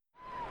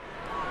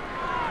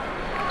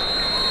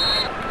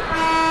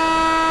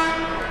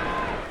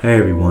Hey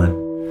everyone,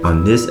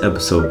 on this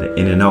episode of the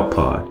In and Out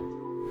Pod,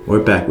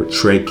 we're back with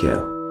Trey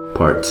Kell,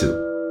 Part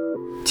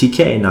 2.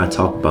 TK and I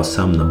talk about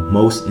some of the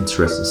most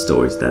interesting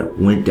stories that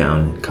went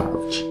down in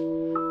college.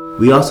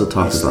 We also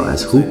talk about,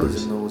 as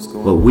hoopers,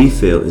 what we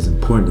feel is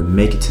important to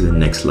make it to the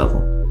next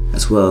level,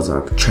 as well as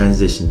our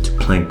transition to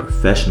playing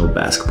professional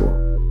basketball.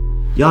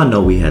 Y'all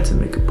know we had to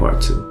make a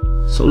Part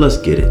 2, so let's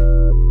get it.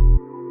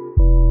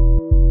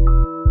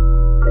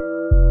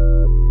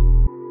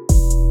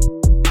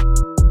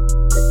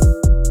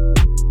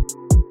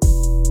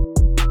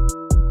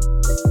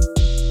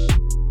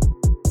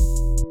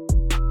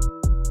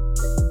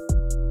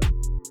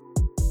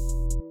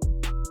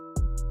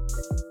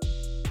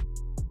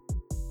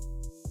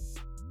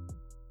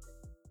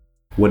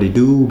 What it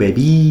do,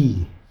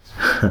 baby?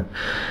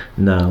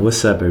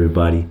 What's up,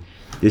 everybody?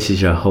 This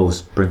is your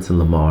host, Brenton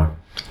Lamar,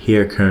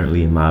 here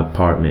currently in my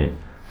apartment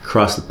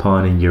across the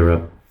pond in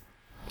Europe.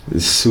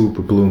 It's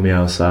super gloomy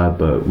outside,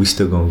 but we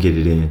still gonna get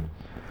it in.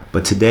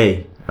 But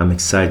today, I'm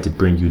excited to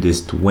bring you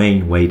this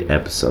Dwayne Wade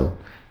episode.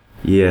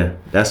 Yeah,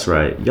 that's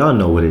right. Y'all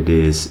know what it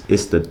is.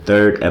 It's the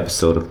third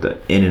episode of the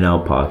In and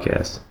Out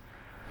podcast.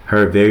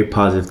 Heard very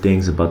positive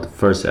things about the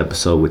first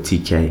episode with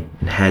TK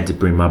and had to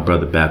bring my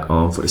brother back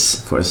on for a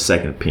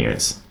second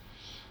appearance.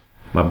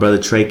 My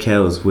brother Trey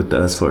Kell is with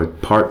us for a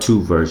part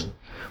 2 version.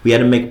 We had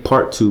to make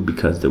part 2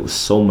 because there was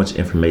so much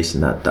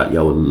information that I thought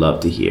y'all would love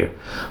to hear.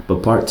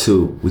 But part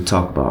 2, we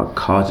talk about our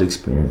college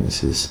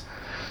experiences,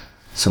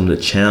 some of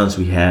the challenges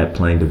we had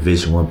playing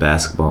Division I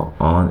basketball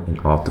on and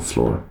off the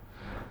floor.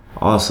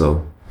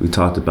 Also, we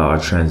talked about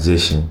our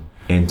transition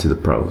into the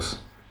pros.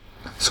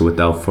 So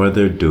without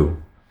further ado,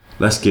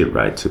 let's get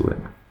right to it.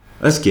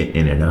 Let's get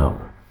in and out.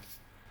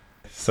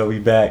 So we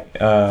back.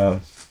 I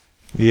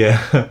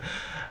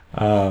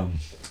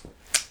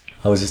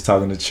was just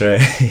talking to Trey.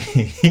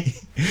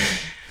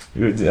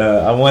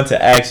 I wanted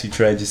to ask you,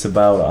 Trey, just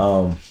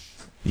about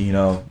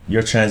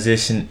your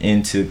transition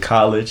into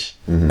college.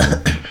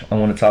 Mm-hmm. I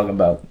want to talk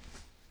about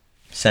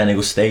San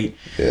Diego State.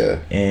 Yeah.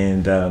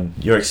 And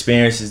your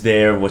experiences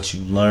there, what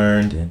you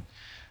learned, and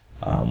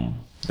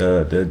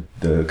the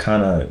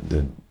kind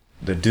of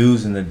the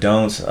do's and the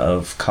don'ts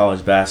of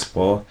college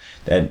basketball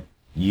that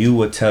you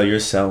would tell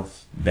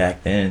yourself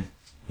back then,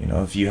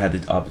 if you had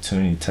the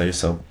opportunity to tell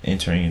yourself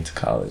entering into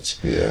college.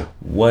 Yeah.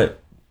 What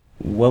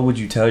would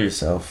you tell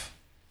yourself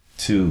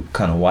to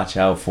kind of watch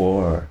out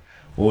for, or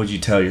what would you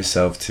tell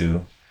yourself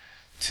to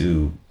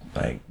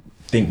like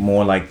think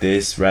more like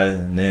this rather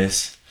than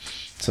this?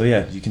 So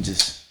yeah, you can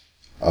just.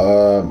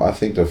 I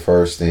think the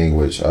first thing,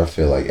 which I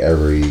feel like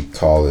every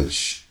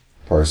college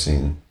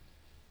person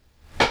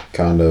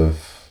kind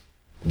of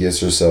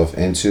gets yourself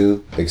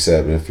into,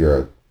 except if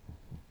you're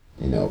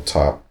a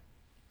top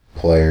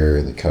player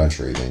in the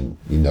country, then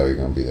you're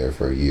gonna be there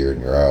for a year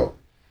and you're out.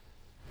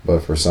 But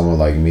for someone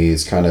like me,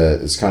 it's kind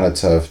of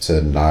tough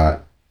to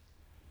not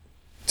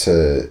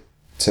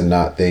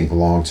think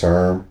long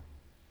term.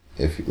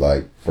 If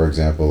for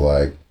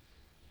example,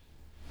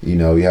 you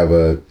have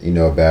a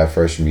bad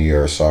freshman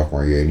year or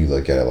sophomore year, and you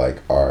look at it like,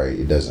 all right,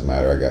 it doesn't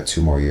matter, I got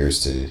 2 more years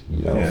to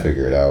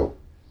figure it out.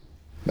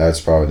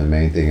 That's probably the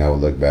main thing I would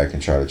look back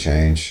and try to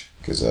change,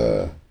 because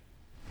I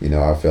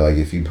feel like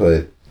if you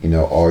put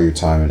all your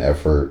time and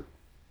effort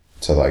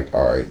to all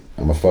right,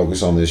 I'm gonna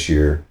focus on this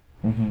year,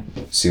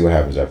 see what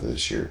happens after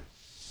this year,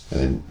 and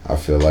then I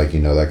feel like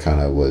that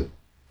kind of would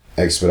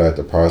expedite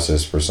the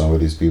process for some of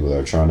these people that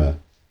are trying to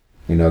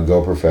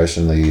go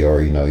professionally,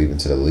 or even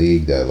to the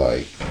league, that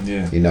I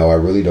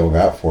really don't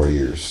got 4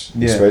 years,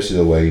 especially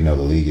the way the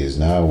league is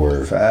now,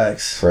 where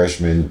Facts.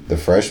 the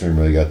freshman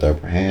really got the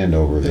upper hand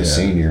over the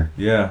senior,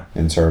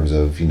 in terms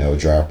of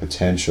draft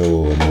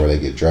potential and where they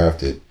get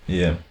drafted.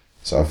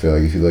 So I feel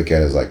like if you look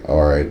at it as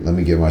all right, let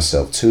me give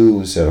myself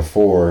 2 instead of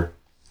 4,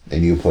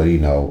 and you put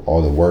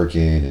all the work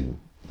in, and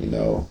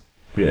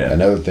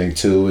another thing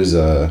too is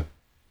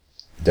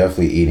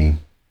definitely eating.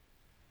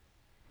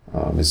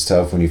 It's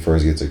tough when you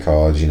first get to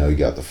college. You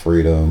got the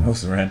freedom. That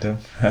was random.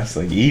 That's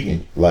like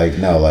eating.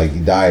 Dieting,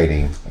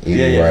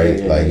 right?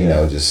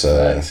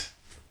 Nice.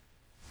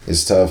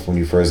 It's tough when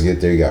you first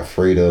get there. You got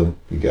freedom.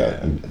 You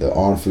got the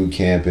on-food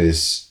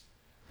campus.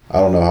 I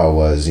don't know how it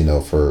was,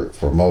 for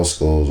most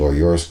schools or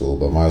your school,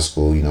 but my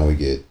school, we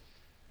get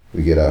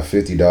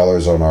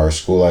 $50 on our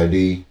school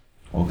ID.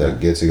 Okay. That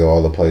get to go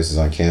all the places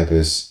on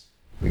campus.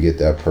 We get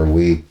that per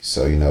week,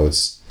 so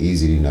it's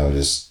easy to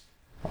just.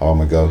 Oh, I'm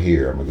gonna go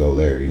here. I'm gonna go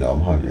there.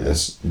 I'm hungry.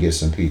 Let's get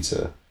some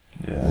pizza.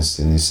 Yeah.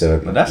 Instead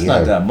of, but that's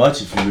not that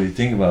much if you really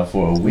think about it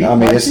for a week. I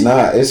mean, it's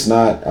not. It's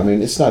not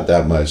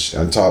that much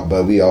on top.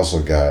 But we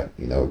also got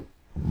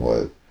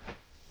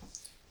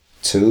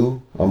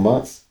 2 a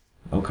month.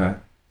 Okay.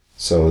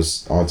 So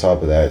it's on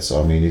top of that.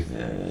 So I mean,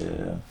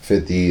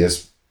 50.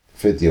 That's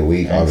 50 a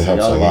week. And it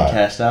helps a lot.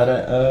 Cashed out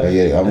at.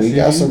 We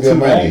got some good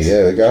money. Ranks?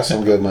 Yeah, we got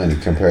some good money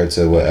compared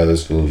to what other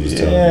schools was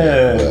telling me.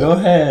 Yeah, go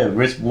ahead,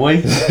 rich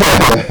boy.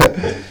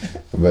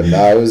 But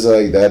it was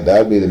that.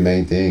 That'd be the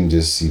main thing.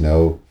 Just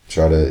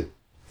try to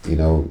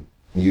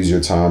use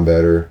your time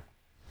better.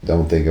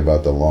 Don't think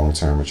about the long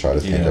term, and try to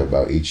think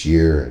about each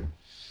year. And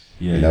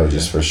Yeah.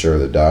 Just for sure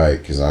the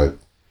diet, because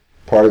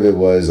part of it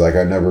was like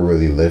I never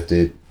really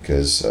lifted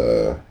because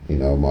me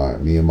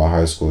and my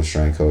high school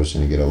strength coach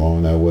didn't get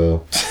along that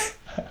well.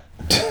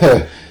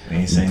 We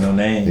ain't saying no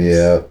names.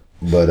 Yeah,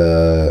 but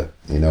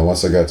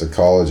once I got to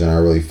college and I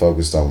really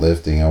focused on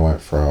lifting, I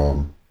went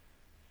from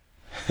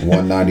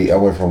 190. I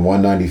went from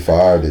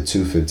 195 to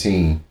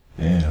 215.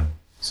 Damn.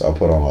 So I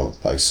put on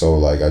I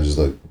just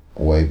looked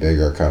way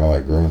bigger. Kind of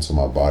like grew into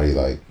my body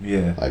like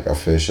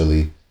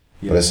officially.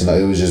 Yeah. But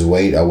it was just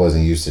weight I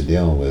wasn't used to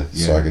dealing with.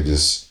 Yeah. So I could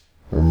just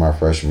remember my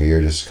freshman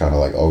year, just kind of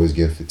like always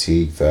get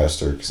fatigued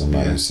faster because I'm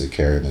not used to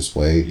carrying this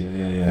weight.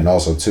 Yeah. And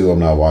also too, I'm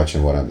not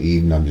watching what I'm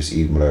eating. I'm just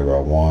eating whatever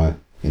I want.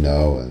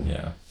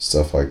 And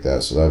stuff like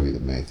that. So that'd be the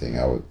main thing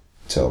I would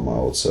tell my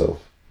old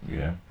self.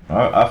 Yeah,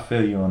 I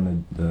feel you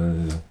on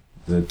the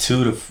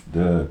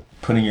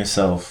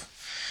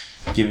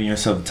giving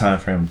yourself a time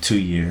frame of 2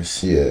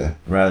 years. Yeah.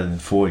 Rather than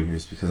 4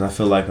 years, because I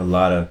feel like a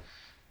lot of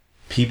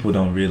people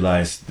don't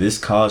realize this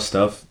college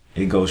stuff,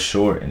 it goes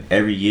short, and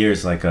every year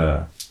is like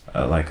a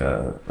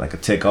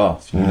tick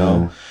off, you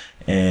know.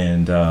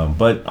 And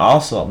but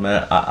also,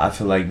 man, I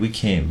feel like we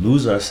can't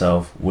lose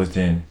ourselves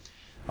within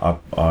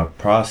our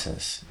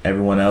process.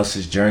 Everyone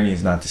else's journey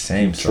is not the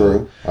same.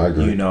 True, I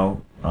agree.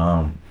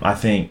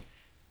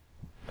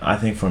 I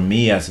think for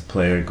me as a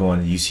player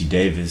going to UC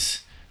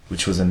Davis,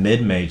 which was a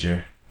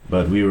mid-major,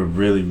 but we were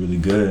really, really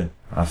good.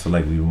 I feel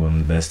like we were one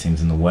of the best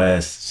teams in the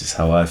West. It's just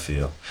how I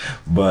feel.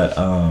 But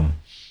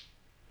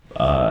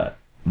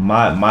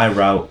my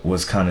route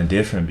was kind of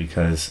different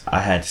because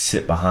I had to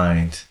sit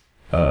behind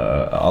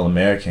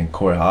All-American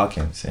Corey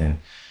Hawkins, and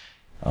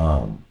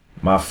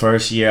my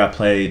first year, I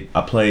played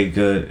a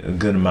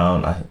good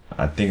amount.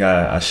 I think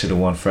I should have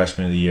won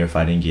freshman of the year if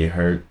I didn't get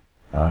hurt.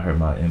 I hurt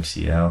my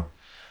MCL.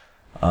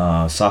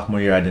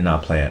 Sophomore year, I did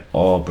not play at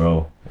all,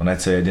 bro. When I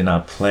tell you I did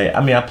not play, I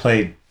mean I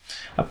played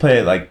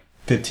like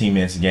 15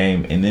 minutes a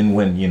game, and then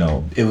when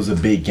it was a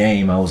big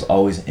game, I was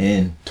always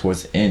in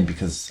towards the end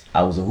because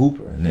I was a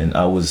hooper, and then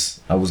I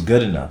was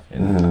good enough,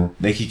 and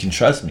they can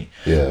trust me.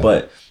 Yeah.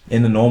 But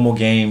in the normal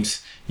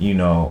games,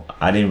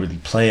 I didn't really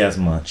play as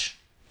much.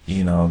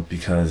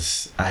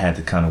 Because I had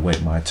to kind of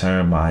wait my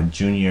turn. My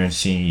junior and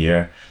senior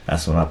year,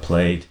 that's when I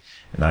played,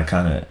 and I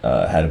kind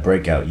of had a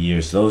breakout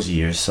those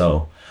years.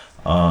 So,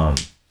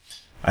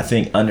 I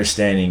think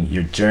understanding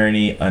your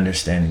journey,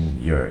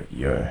 understanding you're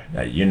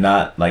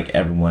not like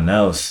everyone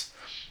else.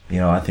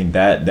 I think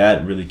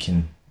that really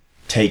can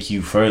take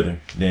you further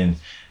than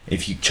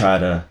if you try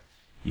to,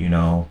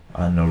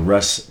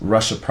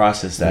 rush a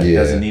process that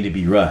doesn't need to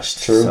be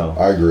rushed. True, so,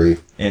 I agree.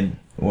 And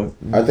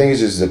I think it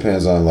just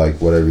depends on like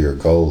whatever your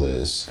goal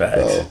is.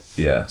 Facts.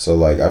 Yeah. So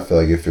like I feel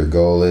like if your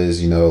goal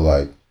is,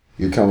 like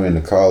you're coming into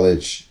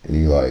college and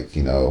you like,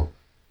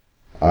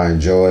 I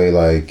enjoy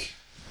like,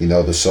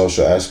 the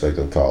social aspect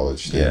of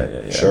college.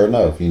 Yeah. Sure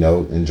enough,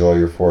 enjoy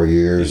your 4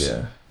 years.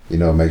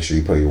 Yeah. Make sure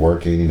you put your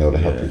work in, to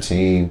help your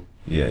team.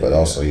 Yeah. But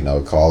also,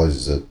 college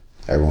is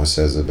everyone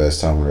says the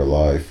best time of their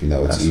life. It's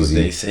That's easy. What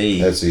they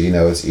say. That's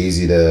it's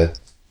easy to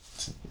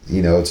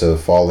to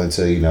fall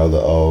into,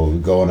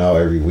 going out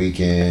every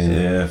weekend.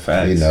 Yeah,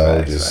 facts.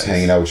 Just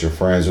hanging out with your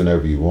friends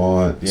whenever you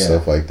want,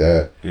 stuff like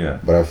that. Yeah.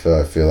 But I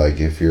feel like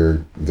if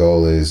your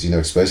goal is,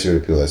 especially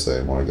with people that say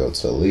they want to go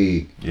to the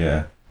league.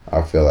 Yeah.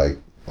 I feel like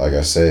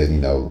I said,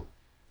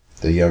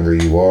 the younger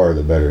you are,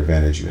 the better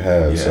advantage you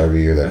have. So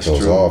every year that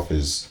goes off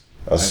is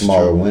a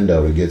smaller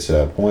window to get to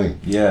that point.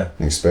 Yeah.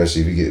 And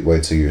especially if you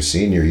wait till you're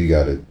senior, you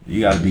gotta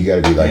be like you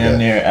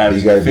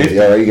gotta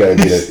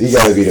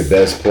be the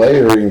best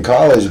player in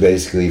college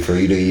basically for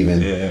you to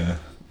even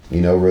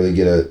really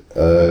get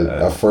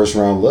a first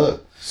round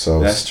look.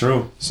 So that's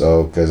true.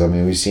 So because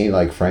we've seen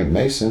like Frank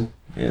Mason.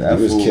 Yeah, that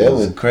he was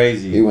killing.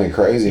 Crazy. He went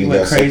crazy. He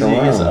got crazy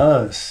against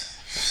us.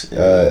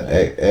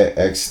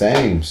 X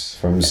Thames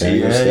from San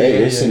Diego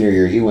State. His senior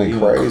year, he went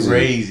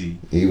crazy.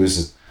 He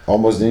was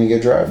almost didn't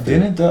get drafted.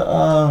 Didn't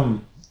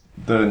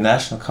the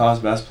national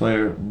college basketball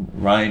player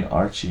Ryan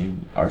Archie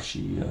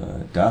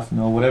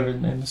Daphne, whatever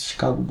his name is,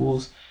 Chicago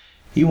Bulls,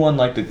 he won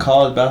like the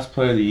college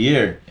basketball player of the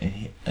year,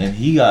 and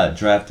he got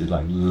drafted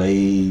like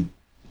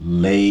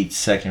late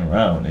second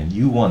round, and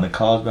you won the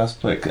college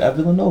basketball player at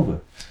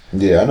Villanova.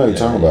 Yeah, I know you're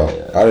talking about.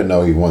 Yeah. I didn't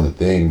know he won the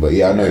thing, but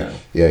I know.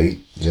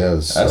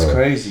 That's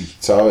crazy.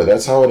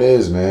 That's how it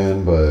is,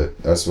 man. But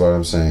that's what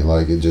I'm saying.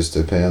 Like it just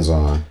depends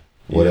on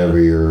whatever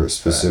your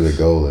specific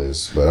goal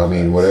is. But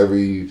whatever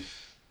you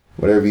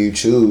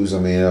choose,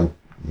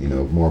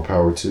 more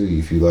power to you.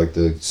 If you like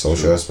the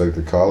social aspect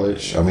of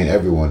college,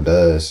 everyone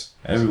does.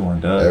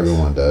 Everyone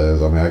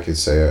does. I could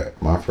say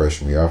my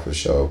freshman year for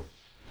sure.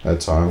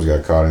 At times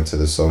got caught into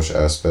the social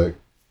aspect,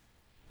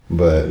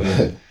 but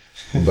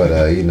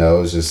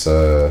it's just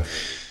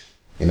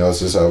it's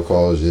just how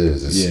college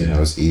is. It's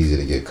it's easy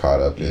to get caught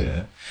up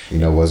in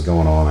what's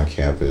going on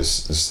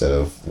campus instead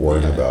of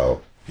worrying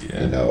about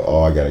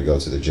I gotta go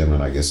to the gym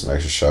and I get some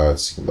extra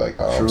shots. You can be like,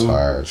 I'm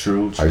tired.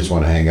 True. I just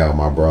want to hang out with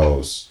my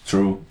bros.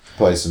 True.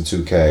 Play some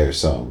 2K or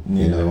something.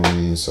 You know what I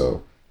mean?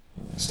 So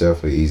it's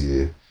definitely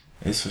easy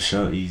It's for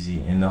sure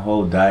easy, and the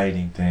whole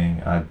dieting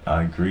thing,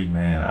 I agree,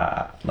 man.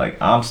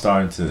 I'm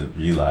starting to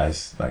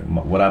realize like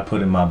what I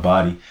put in my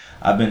body.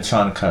 I've been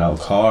trying to cut out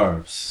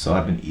carbs, so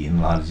I've been eating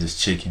a lot of just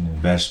chicken and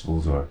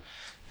vegetables or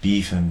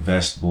beef and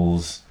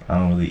vegetables. I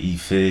don't really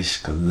eat fish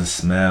because of the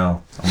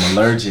smell. I'm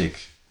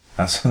allergic.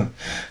 So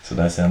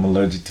that's it. I'm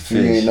allergic to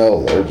fish. You ain't no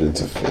allergic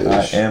to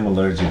fish. I am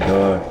allergic,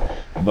 dog.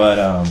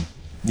 But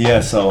yeah.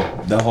 So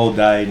the whole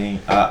dieting,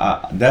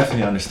 I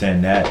definitely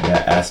understand that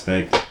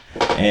aspect,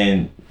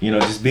 and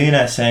just being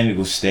at San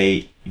Diego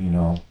State,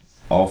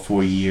 all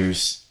 4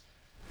 years.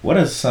 What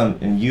are some?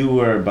 And you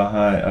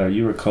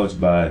were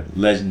coached by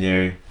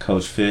legendary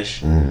Coach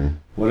Fish. Mm-hmm.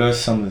 What are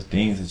some of the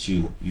things that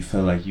you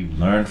feel like you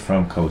learned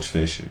from Coach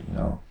Fisher?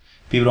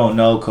 People don't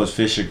know Coach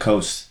Fisher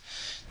coached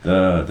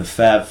the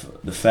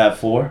Fab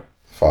Four.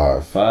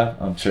 Five.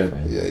 I'm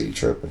tripping. Yeah, you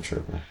tripping.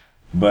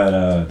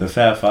 But the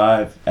Fab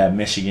Five at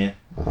Michigan,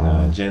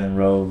 Jalen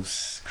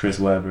Rose, Chris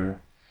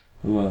Webber,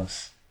 who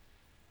else?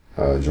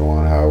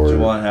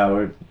 Juwan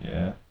Howard.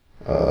 Yeah.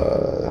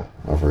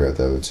 I forgot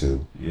the other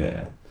two.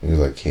 Yeah. He was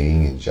like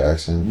King and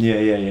Jackson.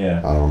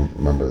 Yeah. I don't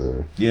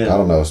remember I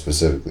don't know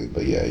specifically,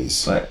 but yeah,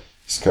 he's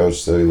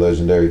coached a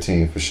legendary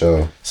team for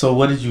sure. So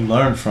what did you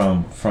learn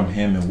from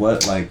him, and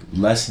what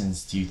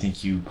lessons do you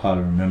think you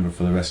probably remember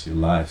for the rest of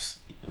your life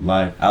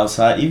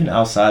outside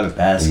of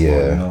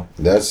basketball?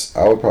 Yeah,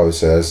 I would probably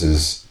say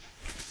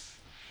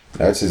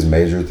that's his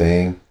major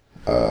thing.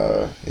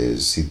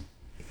 Is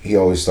he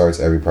always starts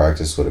every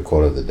practice with a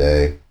quote of the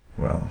day.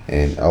 Wow.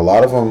 And a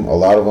lot of them,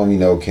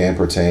 can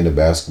pertain to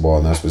basketball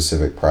in that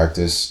specific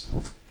practice,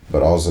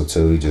 but also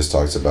too, he just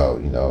talks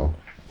about,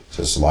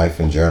 just life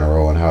in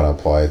general and how to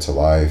apply it to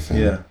life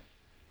and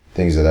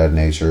things of that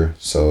nature.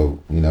 So,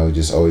 he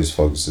just always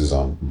focuses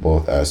on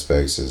both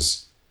aspects,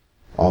 is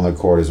on the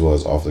court as well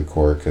as off the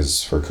court,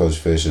 because for Coach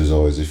Fish is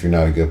always, if you're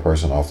not a good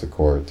person off the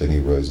court, then he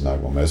really is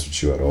not going to mess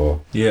with you at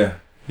all. Yeah.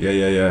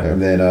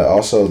 And then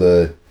also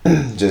the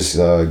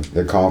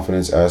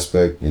confidence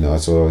aspect,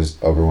 that's what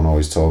everyone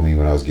always told me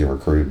when I was getting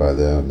recruited by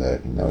them,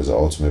 that, as an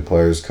ultimate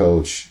players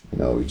coach, he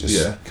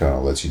just kind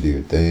of lets you do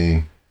your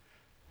thing,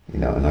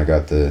 and I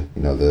got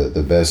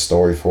the best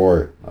story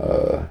for it.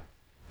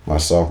 My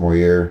sophomore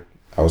year,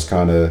 everyone was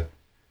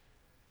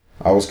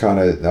kind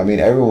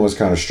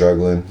of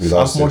struggling. We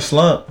sophomore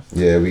slump.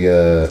 Yeah, we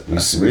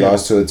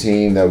lost to a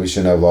team that we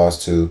shouldn't have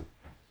lost to.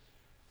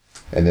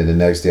 And then the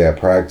next day at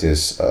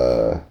practice,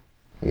 I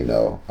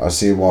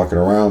see him walking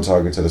around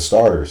talking to the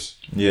starters.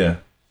 Yeah.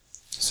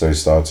 So he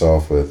starts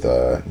off with,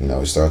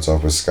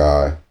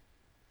 Sky.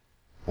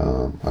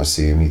 I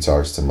see him, he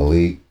talks to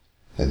Malik.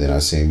 And then I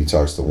see him, he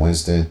talks to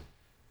Winston.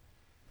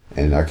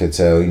 And I could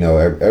tell,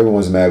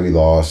 everyone's mad we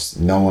lost.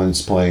 No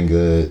one's playing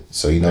good.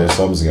 So,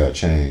 something's got to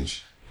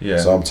change. Yeah.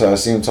 So I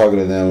see him talking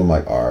to them. I'm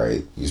like, all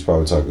right, he's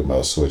probably talking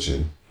about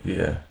switching.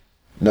 Yeah.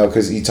 No,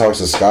 because he talks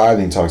to Sky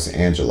and he talks to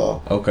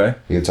Angelo. Okay.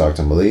 He'll talk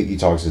to Malik, he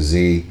talks to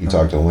Z, he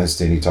talks to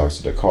Winston, he talks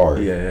to Dakar.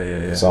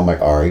 Yeah. So I'm like,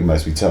 all right, he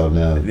must be telling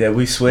them. Yeah,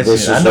 we switching.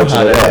 I know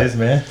how that is,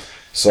 man.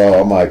 So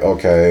I'm like,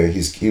 okay,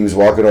 he was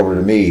walking over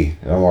to me,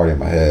 and I'm already in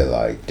my head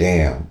like,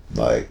 damn,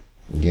 like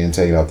getting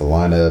taken out the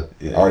lineup.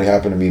 Yeah. Already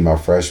happened to me my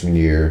freshman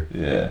year.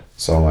 Yeah.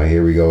 So I'm like,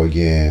 here we go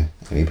again.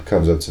 And he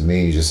comes up to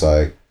me, just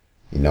like,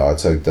 I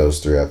took those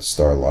three out the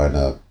start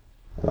lineup.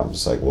 And I'm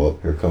just like, well,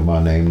 here come my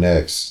name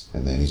next.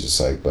 And then he's just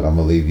like, but I'm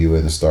going to leave you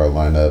in the start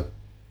lineup.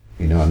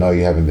 I know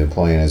you haven't been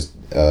playing as,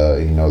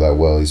 that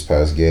well these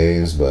past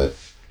games, but,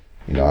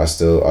 I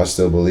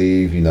still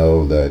believe,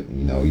 that,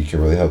 you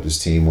can really help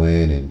this team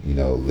win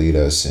and, lead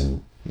us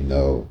and,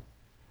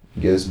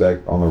 get us back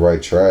on the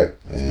right track.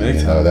 And,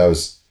 that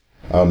was,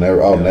 I'll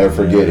never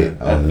forget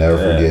it. I'll never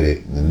forget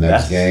it. And the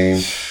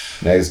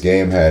next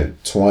game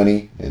had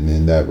 20. And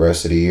then that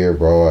rest of the year,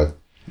 bro, I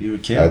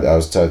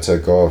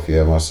took off.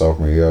 Yeah, my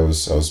sophomore year, I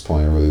was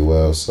playing really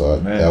well. So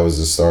that was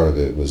the start of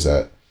it. Was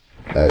that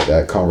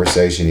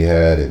conversation he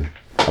had, and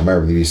I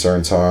remember there'd be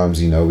certain times,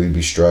 we'd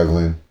be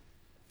struggling,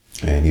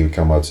 and he would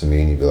come up to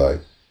me and he'd be like,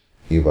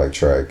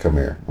 Trey, come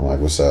here. I'm like,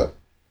 what's up?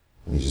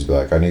 And he'd just be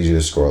like, I need you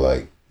to score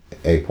like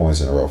 8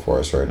 points in a row for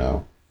us right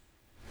now.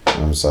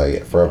 And I'm just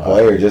like, for a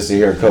player, just to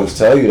hear a coach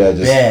tell you that,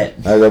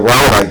 I was like, bro,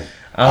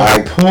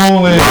 I'm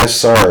pulling. Yes,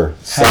 sir.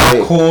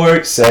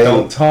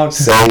 Don't talk.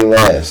 Say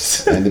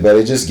less. But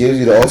it just gives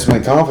you the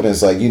ultimate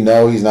confidence. Like,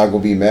 he's not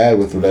gonna be mad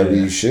with whatever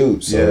you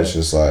shoot. So it's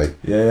just like,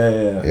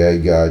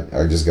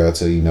 I just got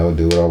to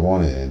do what I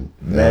wanted, and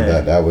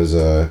that was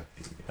I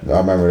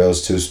remember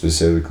those two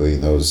specifically,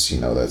 and those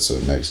that's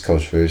what makes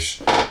Coach Fish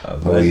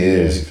who he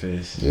is.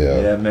 Fish.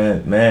 Yeah,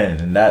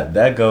 man, and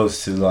that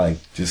goes to like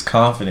just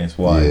confidence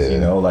wise.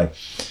 Like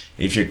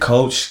if your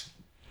coach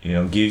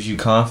gives you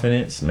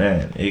confidence,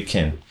 man, it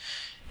can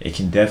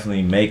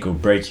definitely make or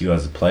break you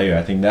as a player.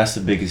 I think that's the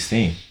biggest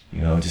thing,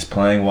 just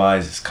playing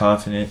wise is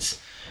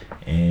confidence,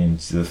 and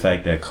the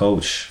fact that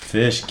Coach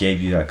Fish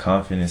gave you that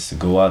confidence to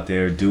go out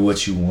there, do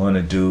what you want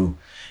to do,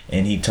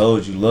 and he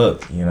told you,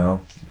 look,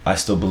 I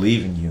still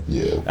believe in you.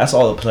 Yeah. That's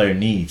all a player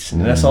needs,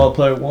 and that's all a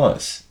player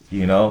wants,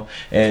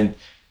 and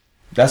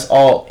that's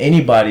all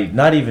anybody,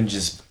 not even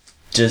just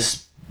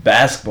just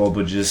basketball,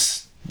 but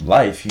just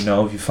life. You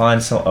know, if you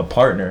find a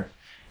partner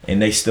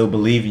and they still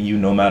believe in you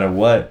no matter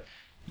what,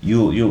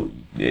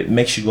 it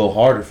makes you go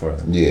harder for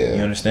them. Yeah,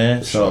 you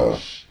understand? So, sure.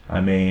 I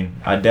mean,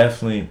 I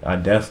definitely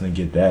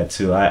get that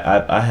too.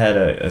 I had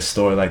a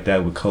story like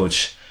that with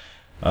Coach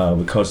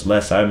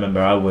Les. I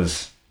remember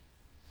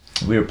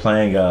we were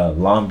playing not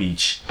Long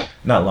Beach.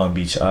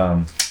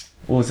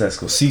 What was that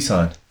school?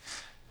 CSUN,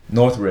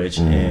 Northridge,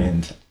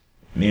 and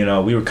you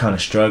know we were kind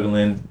of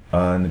struggling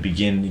in the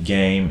beginning of the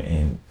game,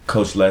 and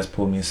Coach Les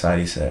pulled me aside.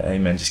 He said, "Hey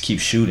man, just keep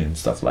shooting and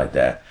stuff like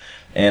that."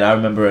 And I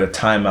remember a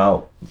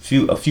timeout.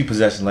 A few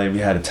possessions later, we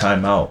had a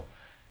timeout,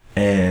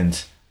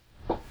 and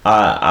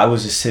I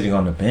was just sitting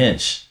on the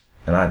bench,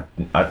 and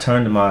I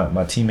turned to my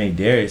teammate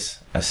Darius.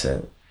 I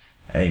said,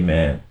 "Hey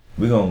man,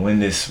 we're gonna win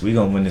this. We're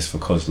gonna win this for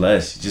Coach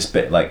Les." Just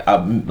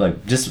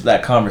just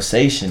that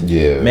conversation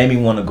made me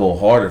want to go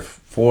harder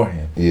for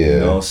him. Yeah. You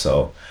know,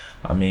 so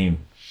I mean,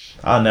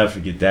 I'll never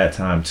forget that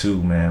time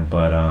too, man.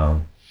 But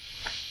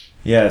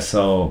yeah.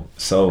 So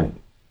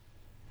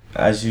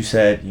as you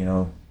said, you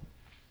know,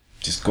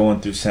 just going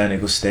through San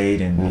Diego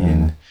State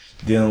and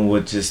dealing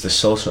with just the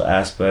social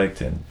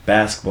aspect and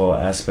basketball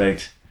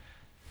aspect.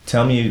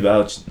 Tell me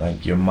about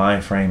like your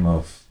mind frame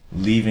of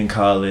leaving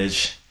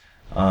college.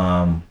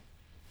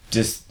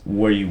 Just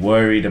were you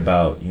worried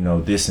about, you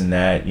know, this and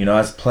that? You know,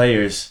 as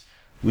players,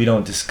 we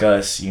don't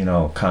discuss, you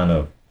know, kind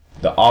of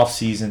the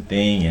off-season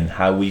thing and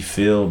how we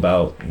feel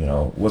about, you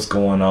know, what's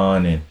going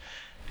on, and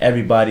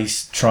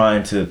everybody's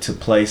trying to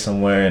play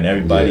somewhere, and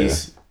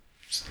everybody's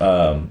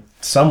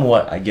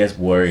somewhat, I guess,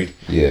 worried.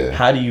 Yeah.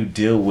 How do you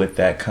deal with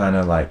that kind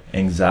of like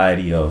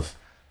anxiety of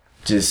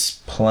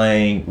just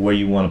playing where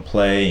you want to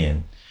play,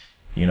 and,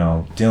 you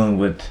know, dealing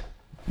with,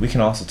 we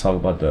can also talk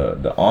about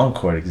the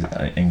on-court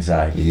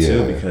anxiety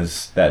too,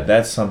 because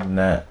that's something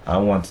that I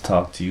want to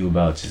talk to you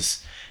about.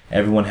 Just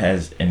everyone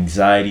has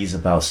anxieties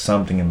about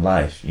something in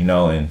life, you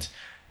know,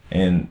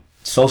 and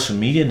social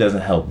media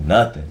doesn't help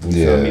nothing.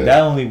 You feel me?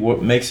 That only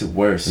makes it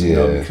worse, you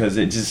know, because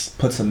it just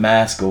puts a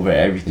mask over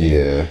everything.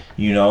 Yeah.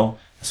 You know,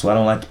 so I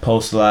don't like to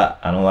post a lot.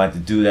 I don't like to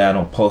do that. I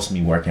don't post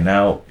me working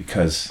out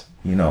because,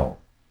 you know,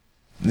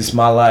 this is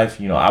my life.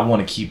 You know, I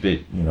want to keep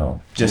it, you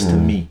know, just to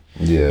me.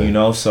 Yeah. You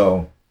know,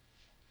 so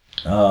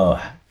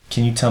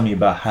can you tell me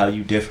about how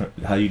you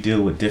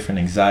deal with different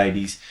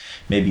anxieties,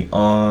 maybe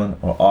on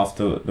or off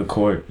the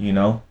court, you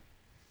know?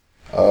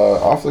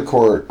 Off the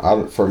court,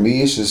 for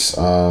me, it's just,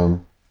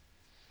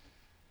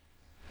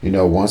 you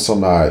know, once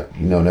I'm not,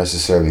 you know,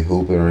 necessarily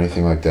hooping or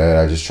anything like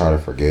that, I just try to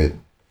forget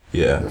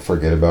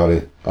about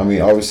it. I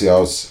mean, obviously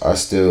I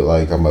still,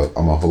 like, I'm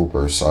a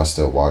hooper, so I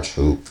still watch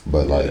hoop,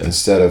 but like,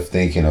 instead of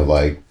thinking of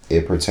like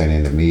it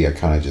pertaining to me, I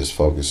kind of just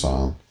focus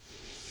on,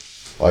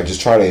 like,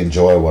 just try to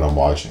enjoy what I'm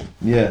watching.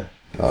 Yeah.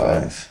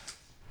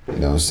 You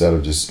know, instead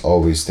of just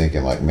always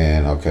thinking like,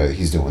 man, okay,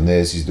 he's doing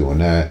this, he's doing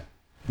that.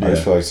 I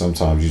just feel like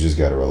sometimes you just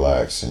gotta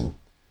relax and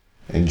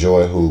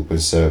enjoy hoop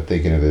instead of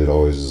thinking of it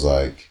always as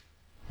like,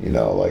 you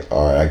know, like,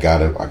 all right, I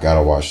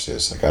gotta watch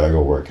this. I gotta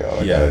go work out.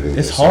 I gotta do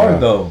this. It's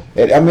hard though.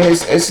 I mean,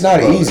 it's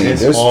not easy.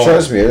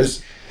 Trust me.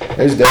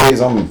 There's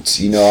days I'm,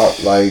 you know,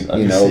 like,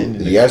 you know,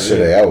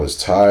 yesterday I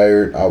was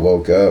tired. I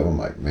woke up. I'm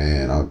like,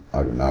 man,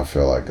 I do not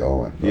feel like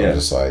going. But I'm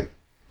just like,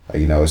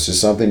 you know, it's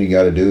just something you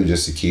got to do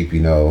just to keep, you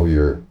know,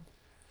 your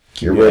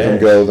rhythm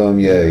going.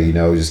 Yeah, you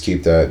know, just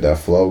keep that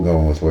flow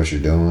going with what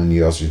you're doing.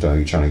 You also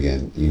you're trying to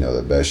get, you know,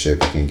 the best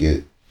shape you can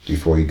get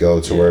before you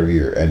go to wherever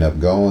you end up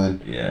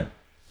going. Yeah.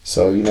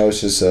 So, you know, it's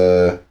just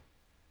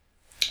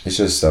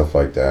stuff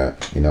like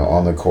that. You know,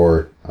 on the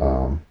court,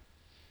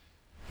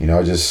 you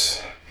know,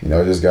 just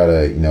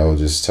gotta, you know,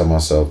 just tell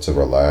myself to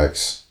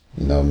relax.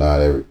 You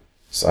know,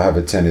 so I have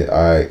a tendency.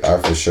 I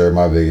for sure,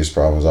 my biggest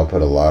problem is I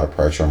put a lot of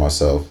pressure on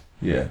myself.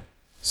 Yeah.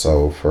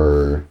 So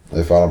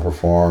if I don't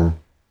perform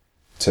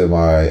to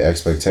my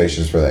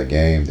expectations for that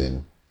game,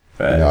 then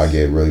you know, I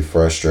get really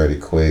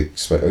frustrated quick.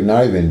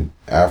 Not even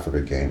after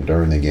the game,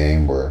 during the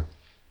game, where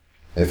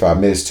if I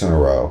miss 2 in a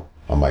row,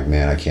 I'm like,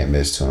 man, I can't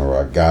miss 2 in a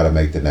row. I gotta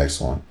make the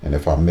next one. And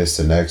if I miss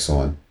the next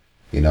one,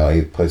 you know,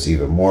 it puts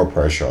even more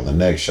pressure on the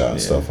next shot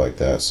and stuff like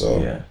that.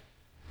 So,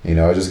 you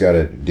know, I just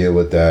gotta deal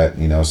with that.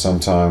 You know,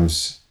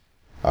 sometimes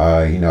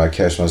you know, I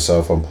catch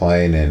myself, I'm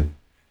playing, and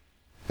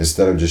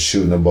instead of just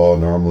shooting the ball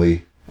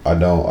normally,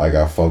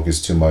 I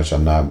focus too much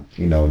on not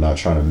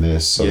trying to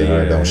miss, so then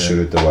I don't shoot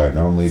it the way I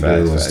normally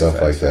do and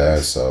stuff like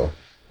that. So,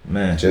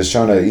 man, just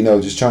trying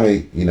to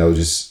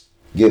just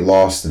get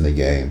lost in the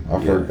game.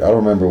 I don't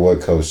remember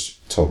what coach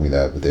told me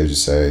that, but they would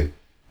just say, you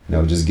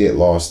know, just get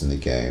lost in the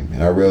game.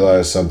 And I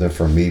realized something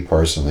for me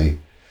personally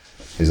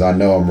is I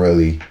know I'm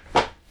really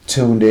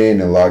tuned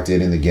in and locked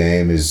in the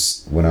game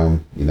is when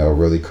I'm, you know,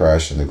 really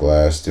crashing the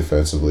glass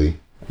defensively.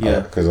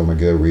 Yeah. Because I'm a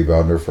good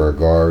rebounder for a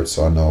guard,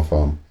 so I know if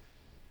I'm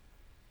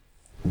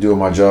doing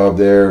my job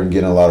there and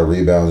getting a lot of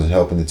rebounds and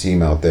helping the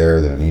team out there,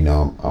 then, you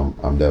know,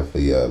 I'm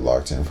definitely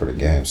locked in for the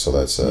game. So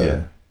that's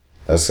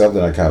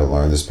something I kind of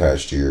learned this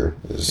past year.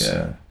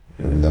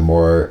 And the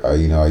more, I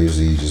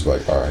usually just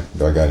like, all right,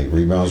 do I got any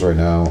rebounds right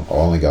now? I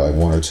only got like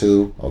 1 or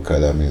 2. Okay,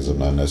 that means I'm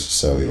not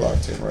necessarily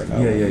locked in right now.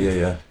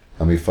 Yeah.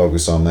 Let me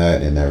focus on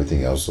that, and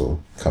everything else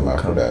will come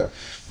after that.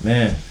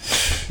 Man,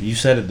 you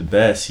said it the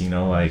best.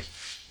 Like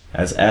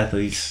as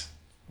athletes,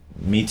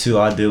 me too.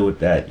 I deal with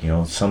that.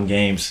 Some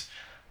games,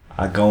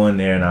 I go in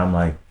there and I'm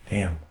like,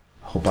 damn,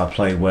 I hope I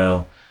play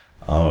well,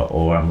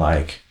 or I'm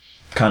like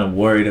kind of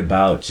worried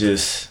about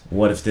just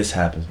what if this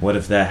happens, what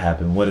if that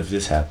happens, what if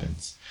this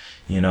happens,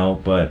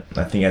 But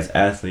I think as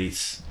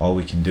athletes, all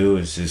we can do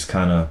is just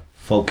kind of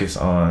focus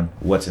on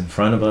what's in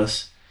front of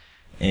us,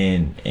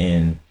 and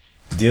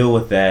deal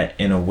with that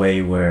in a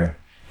way where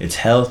it's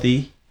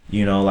healthy.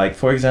 Like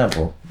for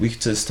example, we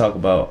could just talk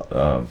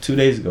about 2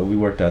 days ago we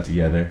worked out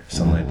together,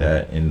 something like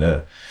that, and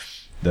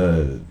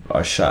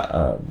our shot.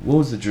 What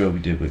was the drill we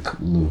did with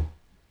Lou?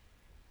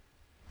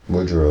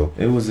 What drill?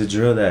 It was a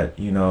drill that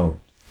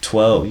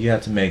 12. You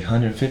have to make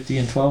 150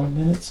 in 12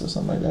 minutes or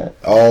something like that.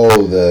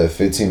 Oh, the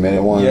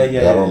 15-minute one. Yeah.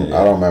 I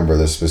don't remember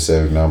the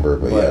specific number,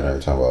 but yeah, I know what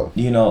you're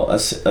talking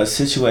about. A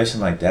situation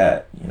like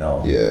that.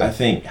 Yeah. I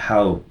think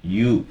how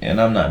you,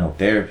 and I'm not no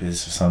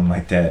therapist or something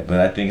like that,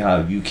 but I think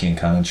how you can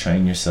kind of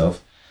train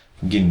yourself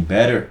from getting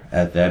better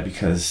at that,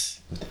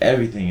 because with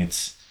everything,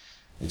 it's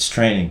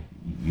training.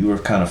 You were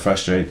kind of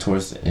frustrated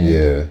towards the end.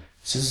 Yeah.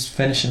 It's just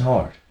finishing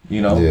hard.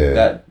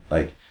 Yeah.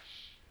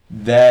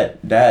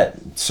 That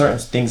certain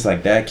things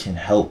like that can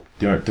help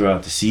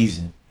throughout the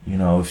season.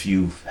 If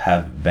you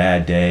have a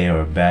bad day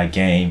or a bad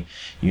game,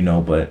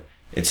 but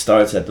it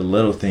starts at the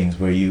little things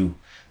where you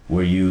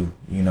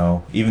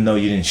even though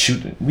you didn't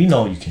shoot, we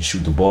know you can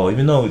shoot the ball,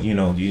 even though you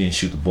didn't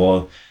shoot the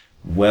ball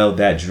well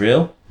that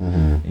drill,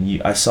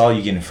 and I saw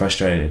you getting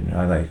frustrated, and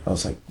I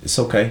was like, it's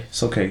okay,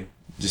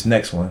 just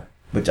next one.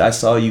 But I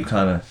saw you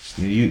kind of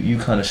you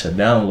kind of shut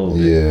down a little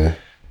bit. Yeah.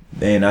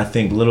 And I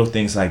think little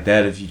things like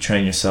that, if you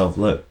train yourself,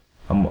 look,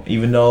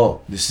 even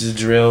though this is a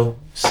drill,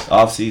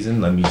 off season,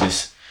 let me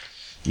just,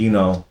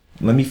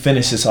 let me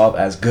finish this off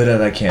as good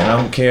as I can.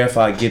 I don't care if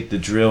I get the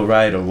drill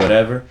right or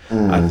whatever.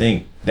 I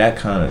think that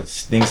kind of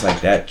things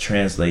like that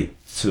translate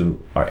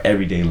to our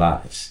everyday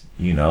lives,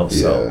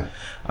 So,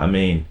 I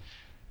mean,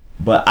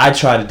 but I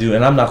try to do,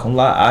 and I'm not gonna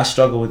lie, I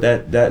struggle with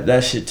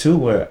that shit too,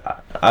 where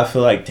I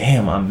feel like,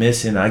 damn, I'm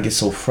missing. I get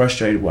so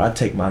frustrated where I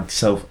take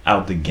myself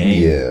out the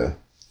game. Yeah.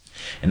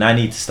 And I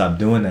need to stop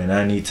doing that, and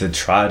I need to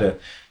try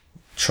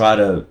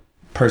to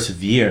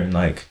persevere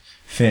and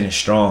finish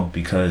strong,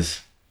 because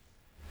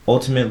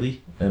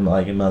ultimately, in my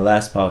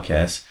last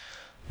podcast,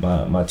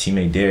 my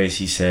teammate Darius,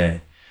 he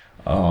said,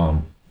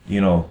 the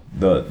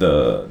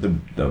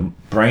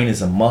brain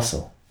is a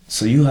muscle,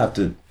 so you have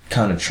to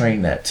kind of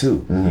train that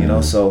too.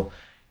 So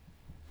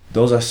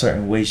those are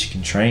certain ways you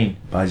can train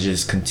by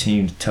just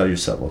continuing to tell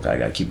yourself, okay, I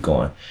gotta keep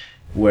going,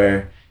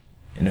 where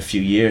in a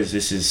few years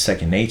this is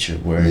second nature,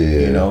 where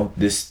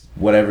this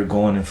whatever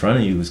going in front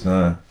of you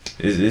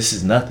this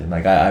is nothing.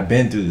 I've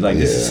been through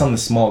this is something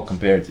small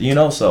compared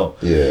to so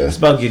it's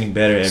about getting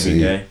better every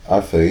day. I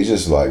feel you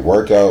just like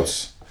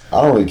workouts.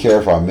 I don't really care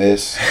if I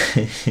miss.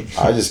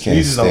 I just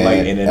can't stand. Don't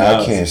like in and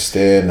out. I can't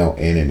stand no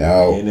in and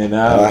out. In and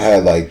out. And I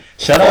had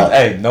shut up.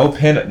 Hey, no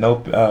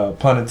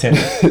pun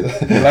intended.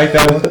 You like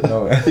that one?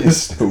 No. You're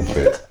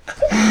stupid.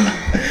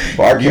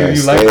 But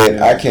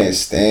I can't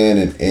stand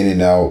an in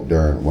and out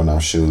when I'm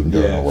shooting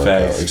during a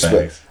workout.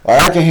 Facts.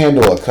 I can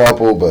handle a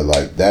couple,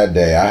 but that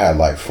day I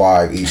had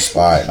 5 each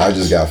spot. And I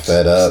just got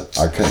fed up.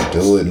 I couldn't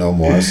do it no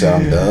more. I said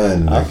I'm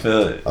done. I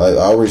feel it.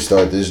 I'll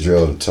restart this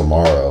drill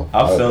tomorrow.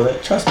 I feel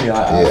it. Trust me,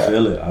 I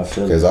feel it.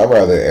 Because I'd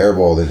rather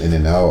airball than in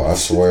and out. I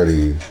swear to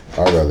you,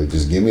 I'd rather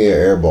just give me an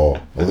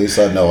airball. At least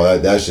I know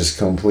that's just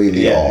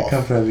completely off.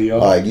 Completely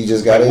off. You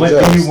just gotta adjust.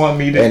 What do you want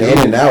me to do? And in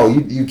and out,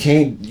 you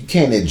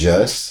can't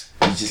adjust.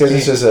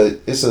 Because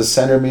it's a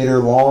centimeter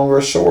long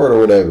or short or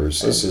whatever.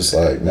 So it's just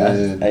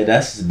man.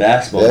 That's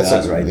basketball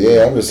guys right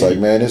there. Yeah, I'm just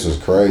man, this was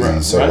crazy.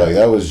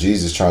 That was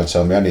Jesus trying to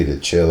tell me I need to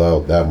chill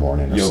out that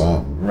morning or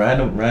something.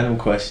 Random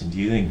question. Do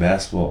you think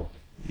basketball,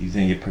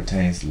 it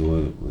pertains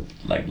to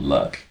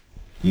luck?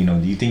 Do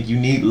you think you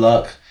need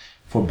luck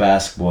for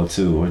basketball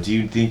too? Or do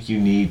you think you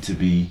need to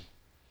be,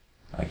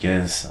 I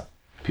guess,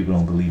 people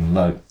don't believe in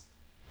luck,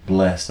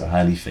 blessed or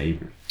highly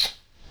favored?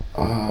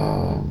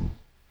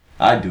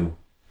 I do.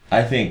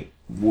 I think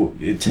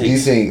it takes... Do you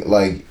think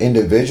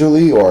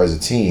individually or as a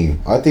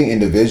team? I think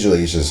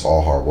individually it's just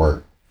all hard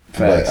work.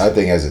 Facts. But I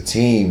think as a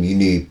team you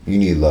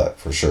need luck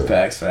for sure.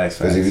 Facts.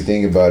 Because if you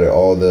think about it,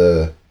 all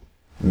the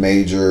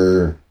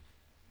major,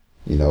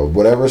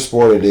 whatever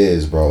sport it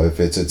is, bro. If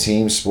it's a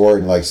team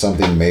sport and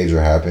something major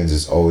happens,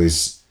 it's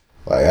always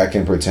I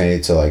can pertain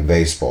it to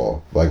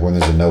baseball. When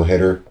there's a no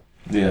hitter.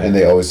 Yeah. And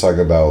they always talk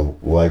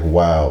about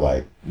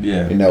wow,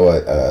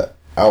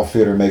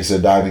 outfielder makes a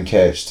diving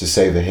catch to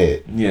save a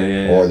hit.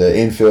 Yeah. Or the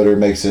infielder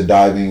makes a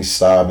diving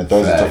stop and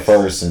throws it to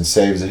first and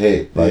saves a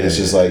hit. It's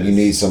just you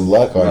need some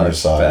luck on your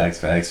side.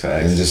 Facts.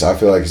 And I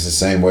feel it's the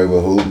same way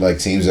with hoop,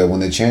 teams that win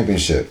the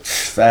championship.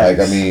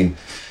 Facts.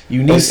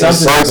 You need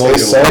something to go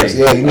your way.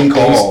 Yeah, you need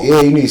things.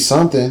 Yeah, you need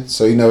something.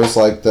 So it's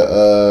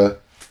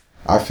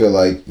I feel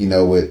like,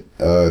 with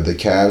the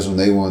Cavs, when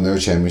they won their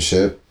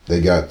championship, they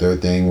got their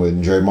thing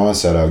when Draymond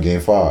sat out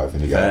Game 5.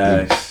 And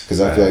because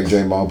I feel like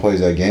Draymond plays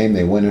that game,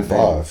 they win in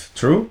 5.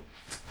 True.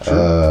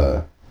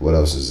 What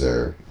else is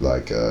there?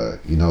 Like,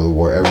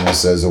 everyone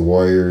says the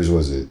Warriors,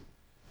 was it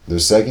their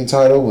second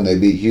title when they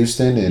beat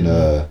Houston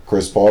and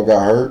Chris Paul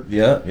got hurt?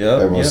 Yeah.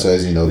 Everyone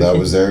says, that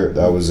was their,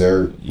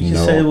 You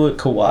can say it with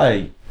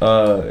Kawhi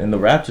in the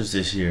Raptors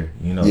this year.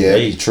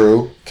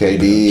 True.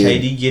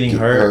 KD getting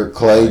hurt.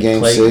 Clay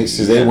game 6.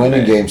 Because they win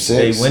in game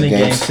 6. They win in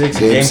game 6.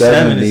 Game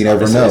 7, you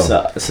never know.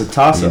 It's a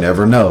toss-up. You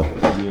never know.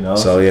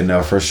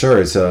 So, for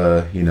sure, it's,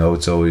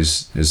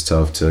 it's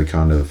tough to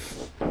kind of...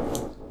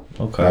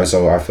 Okay.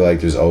 So I feel like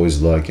there's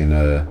always luck and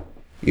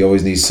you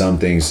always need some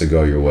things to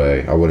go your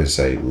way. I wouldn't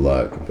say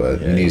luck,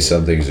 but you need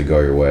some things to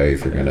go your way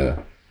if you're going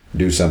to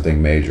do something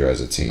major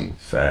as a team.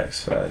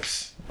 Facts.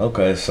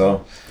 Okay,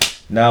 so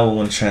now we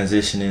want to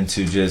transition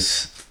into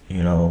just,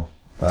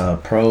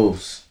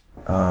 pros.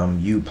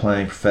 You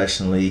playing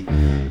professionally,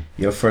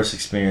 your first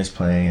experience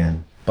playing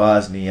in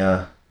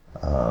Bosnia.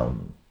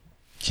 Can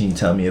you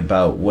tell me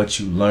about what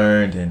you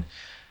learned and,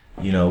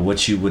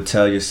 what you would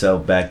tell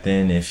yourself back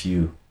then if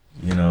you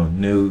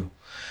knew,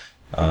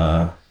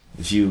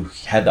 if you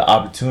had the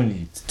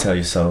opportunity to tell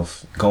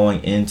yourself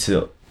going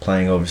into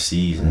playing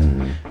overseas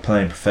and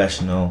playing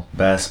professional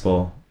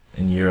basketball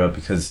in Europe,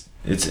 because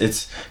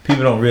it's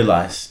people don't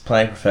realize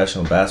playing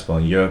professional basketball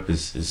in Europe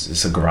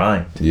is a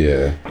grind.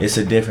 Yeah, it's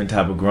a different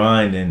type of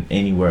grind than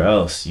anywhere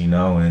else,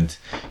 and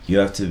you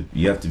have to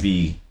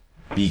be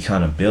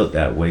kind of built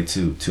that way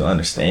to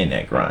understand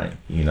that grind,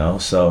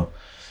 so.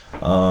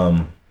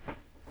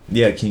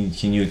 Yeah,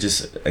 can you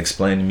just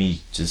explain to me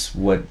just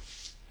what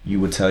you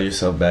would tell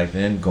yourself back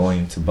then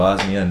going to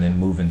Bosnia and then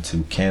moving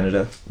to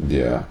Canada?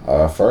 Yeah.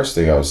 First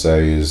thing I would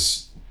say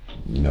is,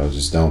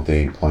 just don't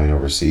think playing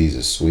overseas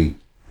is sweet.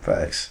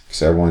 Facts.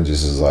 Because everyone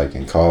just is like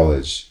in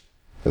college.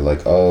 They're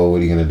like, oh,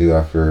 what are you going to do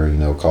after,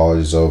 college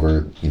is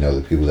over?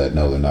 The people that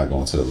know they're not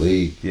going to the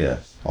league. Yeah.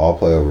 All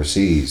play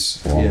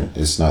overseas. Well,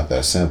 it's not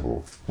that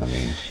simple. I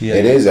mean,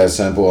 it is that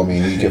simple. I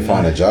mean, you can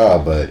find a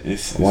job, but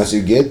once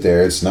you get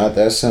there, it's not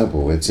that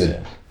simple. It's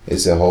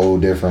a whole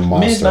different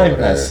monster. It's not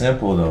even that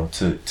simple though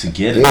to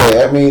get it.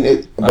 Yeah, I mean,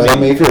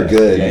 if you're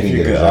good, you can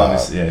get a job.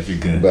 If you're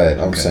good. But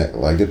I'm saying,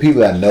 like, the people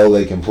that know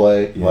they can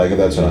play,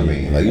 that's what I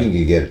mean. Like, you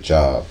can get a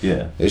job.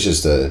 Yeah. It's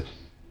just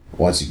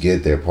once you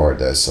get there part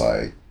that's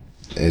like,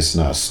 it's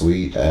not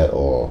sweet at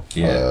all.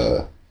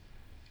 Yeah.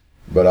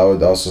 But I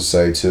would also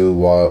say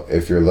too,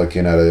 if you're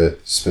looking at a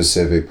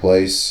specific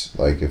place,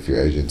 like if your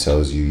agent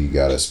tells you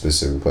got a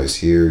specific place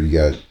here, you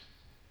got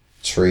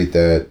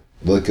to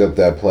look up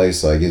that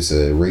place like it's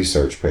a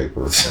research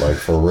paper, like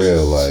for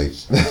real. Like,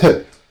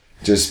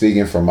 just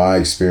speaking from my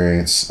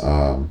experience,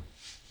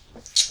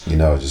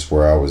 just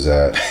where I was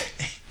at,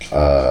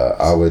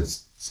 I would,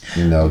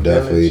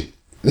 definitely,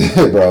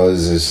 bro,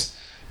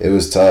 it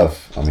was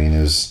tough. I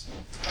mean,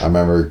 I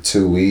remember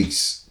 2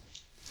 weeks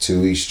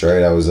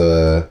straight, I was,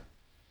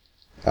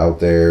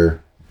 out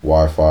there,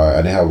 Wi-Fi. I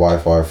didn't have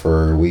Wi-Fi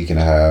for a week and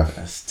a half.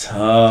 That's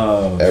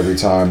tough.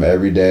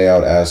 Every day I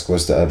would ask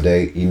what's the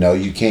update.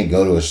 You can't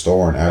go to a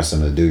store and ask them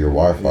to do your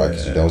Wi-Fi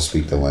because you don't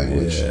speak the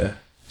language. Yeah.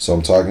 So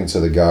I'm talking to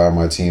the guy on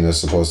my team that's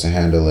supposed to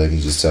handle it.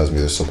 He just tells me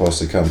they're supposed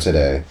to come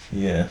today.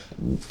 Yeah.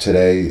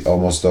 Today,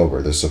 almost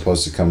over. They're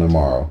supposed to come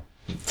tomorrow.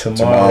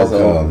 Tomorrow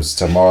comes.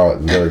 Tomorrow.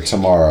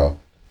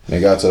 And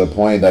it got to the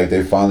point, like,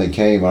 they finally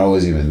came. I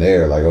wasn't even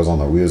there. Like, we was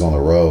on the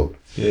road.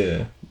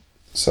 Yeah.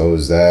 So it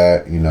was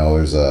that, I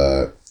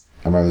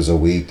remember there's a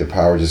week, the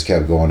power just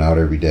kept going out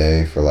every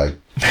day for like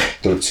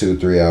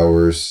 2-3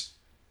 hours.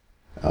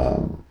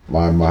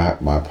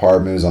 My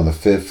apartment was on the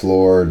 5th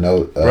floor,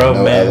 no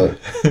elevator.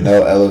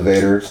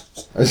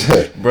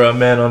 Bro,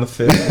 man, on the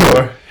 5th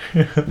floor.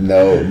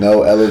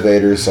 no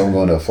elevator, so I'm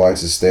going up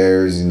flights of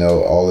stairs,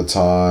 all the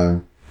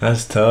time.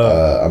 That's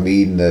tough. I'm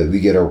eating we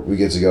get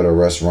to go to a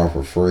restaurant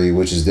for free,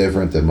 which is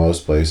different than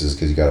most places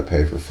because you got to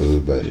pay for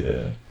food. But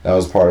that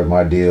was part of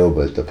my deal.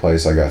 But the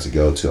place I got to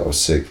go to, I was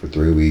sick for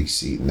 3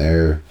 weeks eating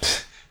there.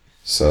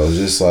 So it was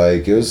just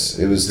like it was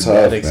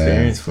tough,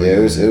 man.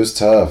 It was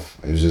tough.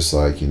 It was just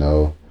like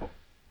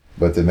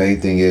But the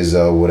main thing is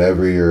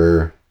whatever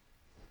your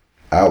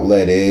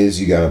outlet is,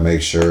 you got to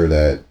make sure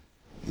that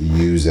you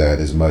use that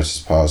as much as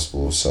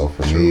possible. So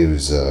for me, it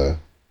was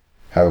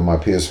having my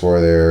PS4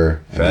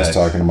 there and just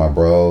talking to my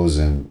bros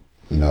and,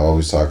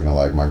 always talking to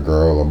like my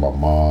girl or my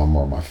mom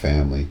or my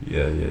family.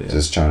 Yeah.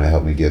 Just trying to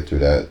help me get through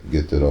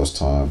those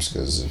times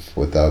because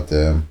without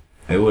them,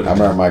 I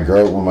remember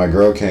when my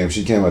girl came,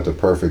 she came at the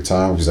perfect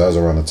time because that was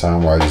around the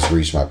time where I just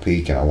reached my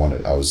peak and I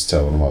was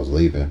telling them I was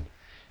leaving.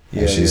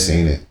 And she's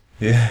seen it.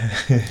 Yeah.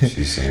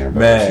 She's seen it.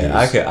 Man,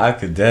 I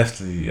could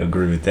definitely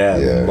agree with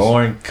that. Yeah. When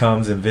Lauren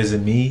comes and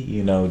visit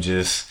me,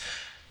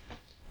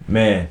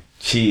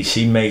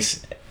 she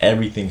makes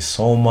everything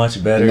so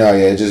much better. No,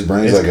 yeah, it just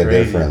brings like crazy. A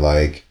different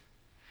like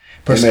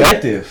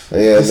perspective.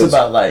 It's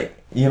about like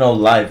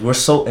life. We're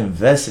so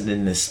invested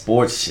in this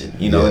sports shit.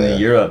 In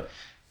Europe,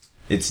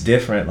 it's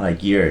different.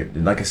 Like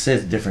I said,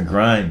 it's a different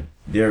grind.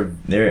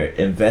 they're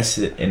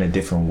invested in a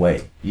different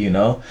way, you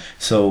know.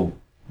 So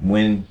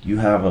when you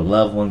have a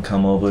loved one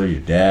come over,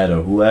 your dad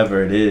or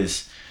whoever it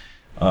is,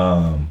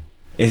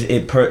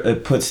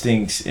 it puts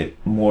things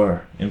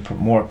more in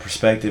more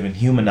perspective and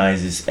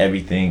humanizes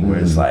everything. Where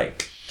it's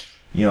like,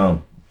 you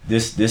know,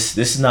 this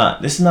is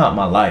not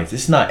my life.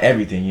 This is not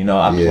everything. You know,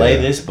 I play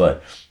this,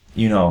 but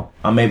you know,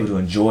 I'm able to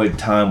enjoy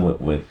time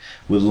with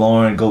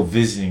Lauren, go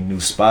visiting new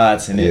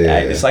spots, and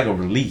it's like a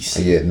release.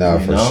 Yeah, no,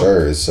 for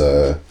sure. It's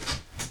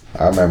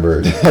I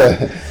remember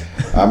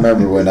I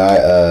remember when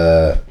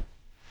I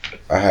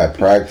had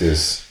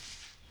practice,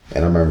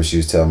 and I remember she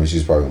was telling me she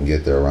was probably gonna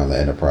get there around the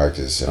end of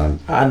practice, and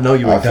I know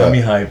you were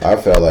dummy hyped. I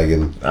felt like it,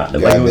 like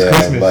it was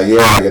Christmas. like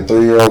like a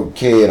 3-year-old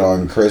kid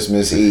on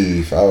Christmas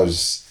Eve. I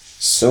was,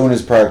 soon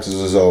as practice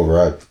was over,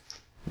 I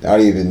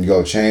didn't even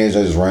go change.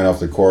 I just ran off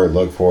the court,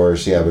 looked for her.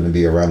 She happened to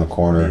be around the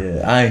corner.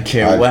 Yeah, I didn't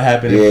care what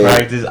happened in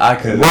practice. I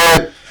could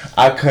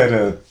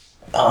have.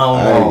 I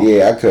don't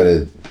know. I could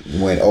have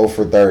went 0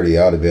 for 30.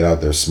 I would have been out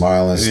there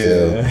smiling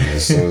still.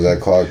 As soon as that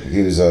clock,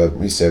 he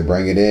said,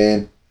 bring it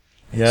in.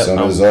 Yeah. As soon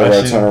as it was over,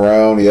 I turn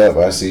around. Yep,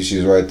 I see she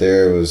was right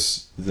there. It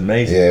was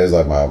amazing. Yeah, it was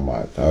like I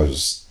was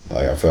just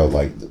like, I felt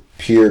like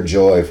pure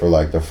joy for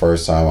like the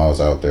first time I was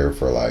out there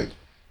for like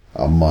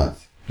a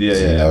month. Yeah, so,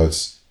 you know,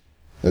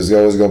 there's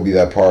always gonna be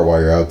that part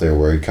while you're out there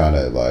where you kind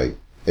of like,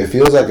 it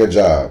feels like a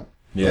job.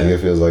 Yeah, like it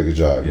feels like a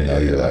job. You know,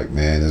 you're like,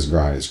 man, this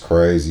grind is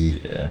crazy.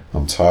 Yeah,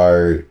 I'm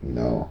tired. You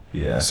know.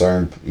 Yeah.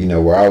 Certain, you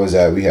know, where I was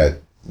at, we had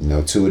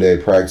 2-a-day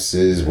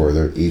practices where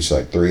they're each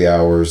like 3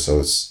 hours, so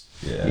it's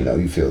you know,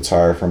 you feel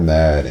tired from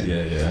that.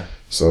 And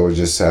so it's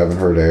just having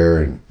her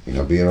there, and you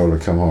know, being able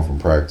to come home from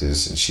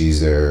practice and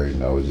she's there. You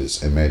know,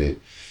 it made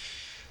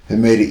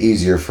it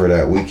easier for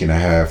that week and a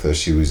half that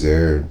she was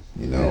there.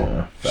 You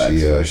know,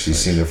 she's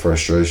seen the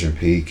frustration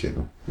peak,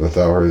 and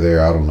without her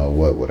there, I don't know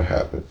what would have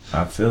happened.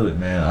 I feel it,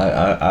 man.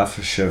 I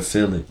for sure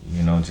feel it.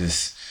 You know,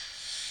 just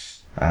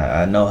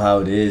I know how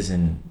it is,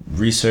 and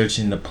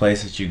researching the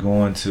place that you're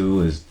going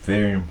to is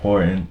very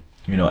important.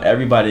 You know,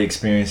 everybody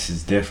experience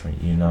is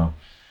different. You know,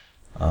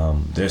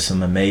 there's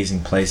some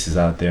amazing places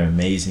out there,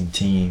 amazing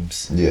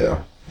teams.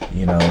 Yeah.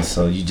 You know,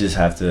 so you just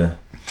have to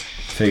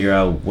figure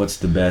out what's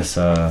the best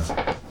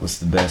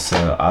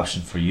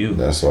option for you.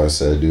 That's why I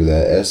said do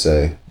that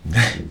essay.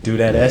 Do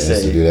that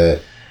essay. To do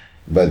that.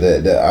 But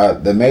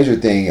the major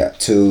thing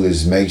too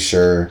is make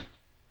sure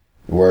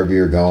wherever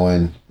you're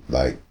going,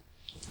 like,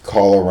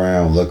 call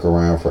around, look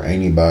around for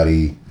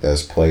anybody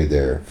that's played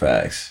there.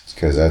 Facts.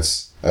 Because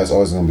that's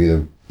always gonna be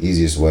the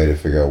easiest way to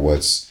figure out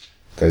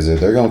because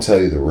they're gonna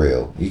tell you the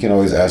real. You can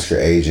always ask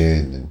your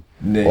agent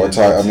or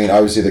talk. I mean,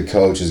 obviously the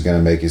coach is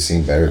gonna make it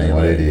seem better than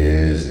what it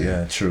is.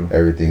 Yeah, true.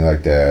 Everything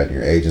like that.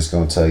 Your agent's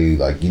gonna tell you,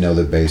 like, you know,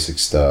 the basic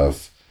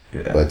stuff.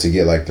 Yeah. But to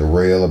get like the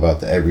real about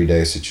the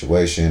everyday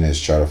situation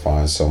is try to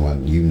find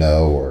someone you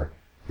know, or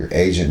your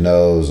agent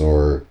knows,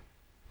 or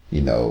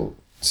you know,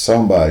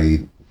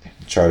 somebody.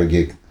 Try to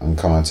get in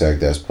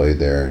contact that's played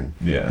there, and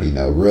you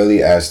know,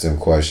 really ask them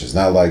questions.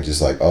 Not like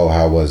just like, oh,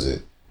 how was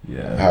it?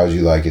 Yeah. How'd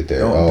you like it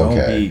there? Don't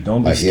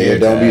be scared.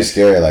 Don't be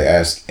scared. Like,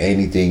 ask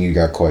anything you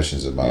got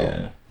questions about.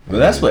 Yeah. But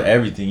that's what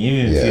everything.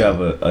 Even if you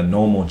have a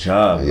normal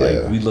job,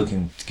 like we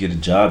looking to get a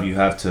job, you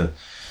have to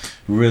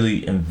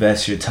really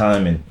invest your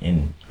time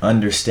in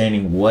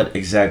understanding what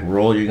exact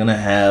role you're gonna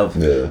have.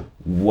 Yeah.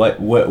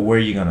 Where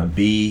you're gonna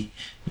be.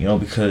 You know,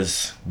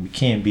 because we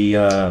can't be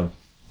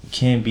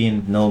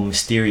in no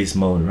mysterious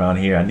mode around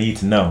here. I need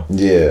to know.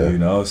 Yeah. You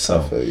know,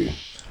 so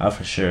I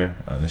for sure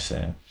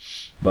understand.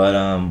 But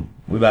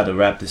we're about to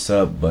wrap this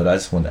up, but I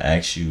just want to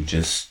ask you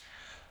just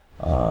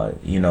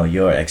you know,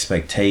 your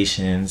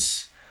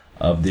expectations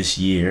of this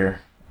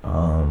year,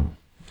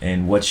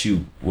 and what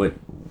you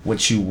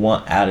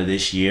want out of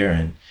this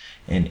year,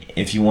 and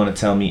if you want to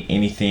tell me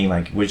anything,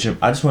 like I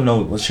just want to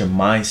know what's your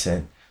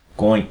mindset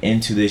going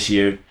into this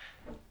year,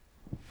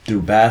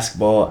 through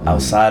basketball,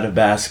 outside of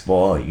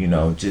basketball, you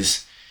know,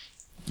 just,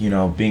 you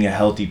know, being a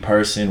healthy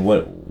person.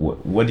 What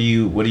are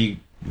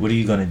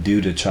you gonna do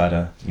to try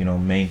to, you know,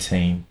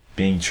 maintain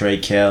being Trey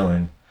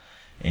Kell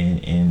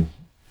and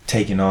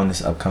taking on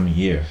this upcoming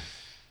year?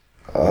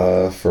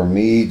 For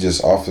me,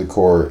 just off the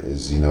court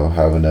is, you know,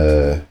 having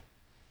a,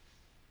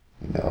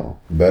 you know,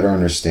 better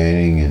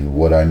understanding and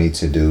what I need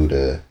to do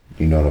to,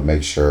 you know, to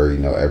make sure, you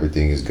know,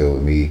 everything is good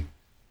with me.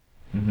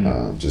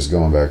 Mm-hmm. Just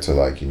going back to,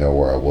 like, you know,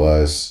 where I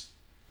was.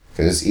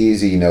 Because it's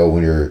easy, you know,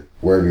 when you're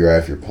wherever you're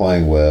at, if you're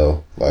playing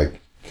well,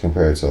 like,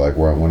 compared to, like,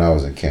 when I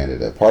was in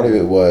Canada. Part of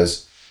it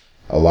was,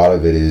 a lot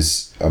of it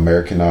is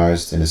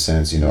Americanized in a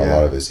sense, you know, a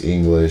lot of it's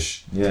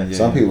English.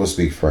 Some people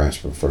speak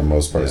French, but for the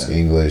most part it's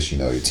English. You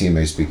know, your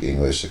teammates speak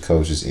English, the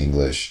coach is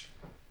English.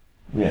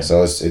 Yeah.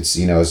 So it's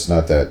you know, it's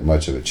not that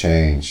much of a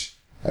change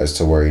as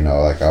to where, you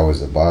know, like I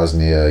was in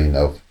Bosnia, you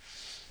know,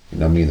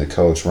 me and the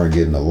coach weren't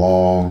getting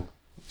along.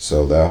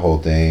 So that whole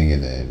thing,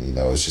 and then, you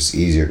know, it's just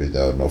easier to,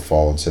 you know,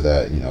 fall into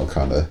that, you know,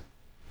 kind of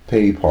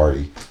pity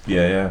party.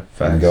 Yeah.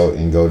 Facts.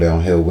 And go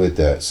downhill with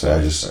that. So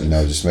I just, you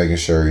know, just making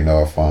sure, you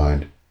know, I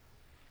find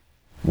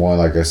one,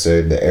 like I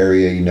said, the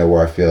area, you know,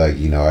 where I feel like,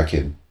 you know, I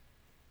can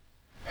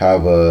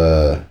have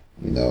a,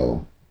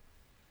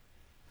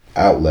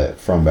 outlet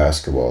from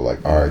basketball.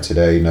 Like, all right,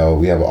 today,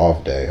 we have an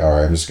off day. All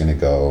right, I'm just going to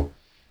go,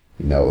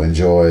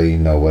 enjoy,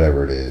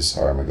 whatever it is.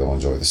 All right, I'm going to go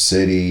enjoy the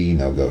city,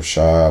 go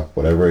shop,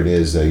 whatever it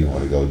is that you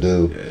want to go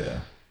do. Yeah.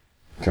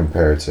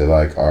 Compared to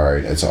like, all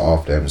right, it's an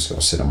off day. I'm just going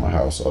to sit in my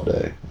house all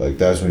day. Like,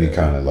 that's when you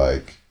kind of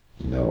like,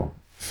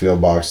 feel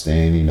boxed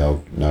in,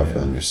 not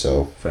feeling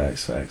yourself.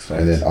 Facts.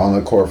 And then on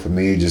the court for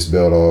me, just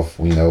build off,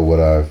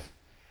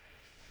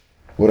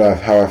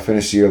 how I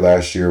finished the year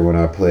last year when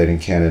I played in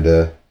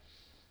Canada.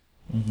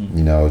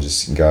 Mm-hmm.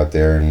 Just got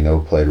there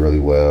and, played really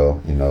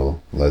well,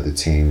 led the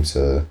team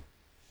to,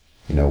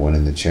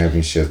 winning the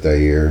championship that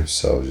year.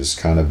 So just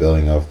kind of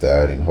building off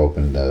that and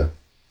hoping to,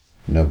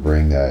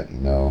 bring that,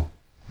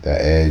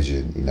 that edge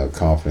and,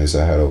 confidence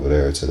I had over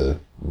there to the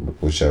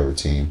whichever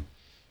team,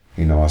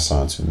 I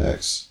signed to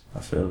next. I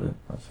feel it.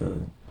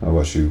 How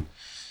about you?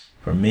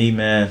 For me,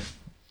 man,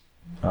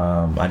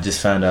 I just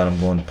found out I'm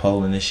going to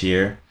Poland this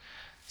year.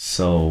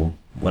 So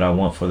what I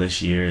want for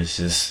this year is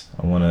just,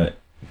 I want to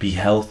be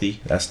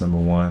healthy. That's number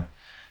one.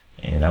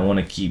 And I want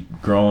to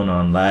keep growing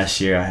on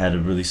last year. I had a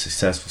really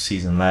successful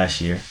season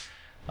last year.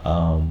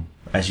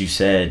 As you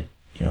said,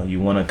 you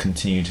want to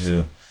continue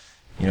to,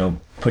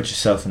 put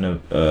yourself in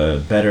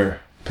a better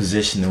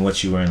position than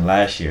what you were in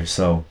last year.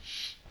 So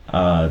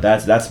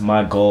that's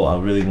my goal. I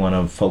really want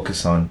to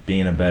focus on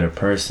being a better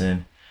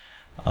person,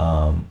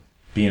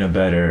 being a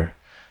better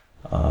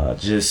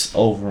just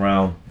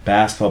all-around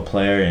basketball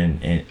player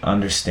and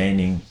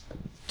understanding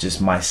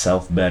just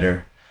myself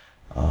better,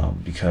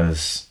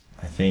 because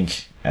I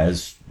think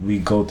as we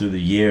go through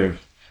the year,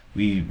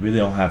 we really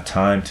don't have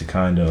time to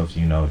kind of,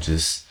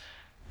 just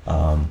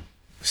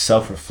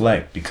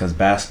self-reflect, because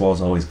basketball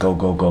is always go,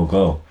 go, go,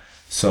 go.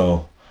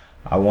 So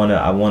I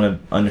wanna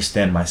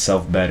understand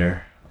myself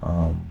better,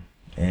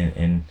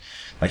 and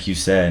like you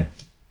said,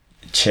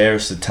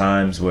 cherish the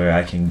times where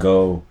I can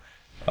go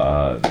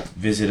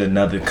visit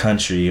another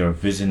country or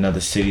visit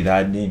another city that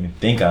I didn't even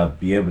think I'd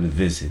be able to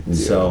visit. Yeah.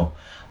 So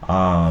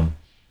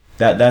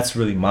that's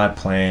really my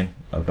plan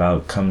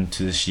about coming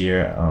to this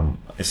year. I'm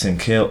in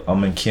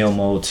kill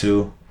mode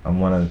too. I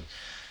want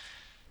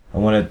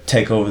to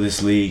take over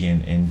this league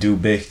and do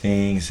big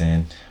things,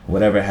 and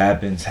whatever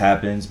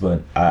happens,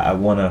 but I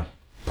want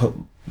to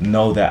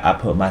know that I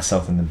put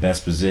myself in the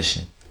best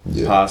position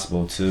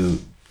possible to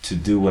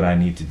do what I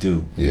need to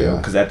do. Yeah.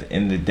 Because at the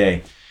end of the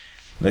day,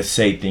 let's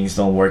say things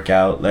don't work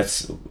out.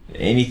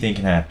 Anything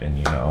can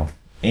happen,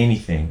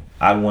 anything.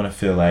 I want to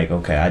feel like,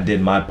 okay, I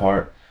did my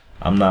part.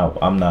 I'm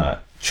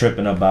not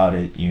tripping about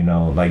it,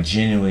 like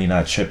genuinely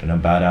not tripping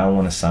about it. I don't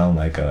want to sound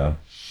like a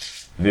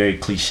very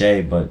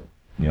cliche, but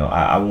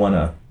I want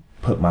to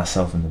put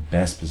myself in the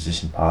best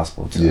position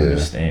possible to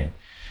understand,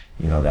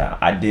 that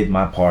I did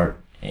my part,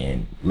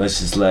 and let's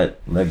just let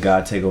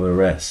God take over the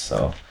rest.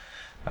 So,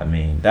 I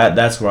mean,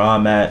 that's where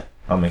I'm at.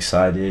 I'm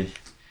excited,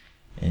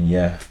 and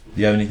yeah. Do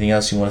you have anything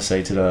else you want to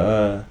say to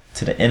the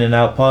In and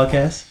Out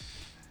podcast?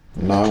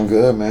 No, I'm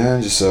good,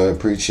 man. Just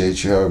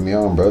appreciate you having me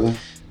on, brother.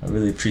 I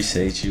really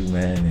appreciate you,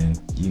 man, and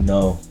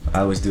I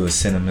always do a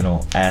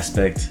sentimental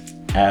aspect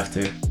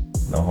after,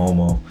 no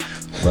homo.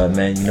 But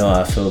man, how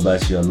I feel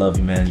about you. I love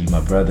you, man. You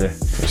my brother.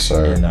 Yes,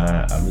 sir. And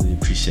I really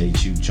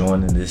appreciate you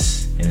joining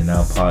this In and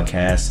Out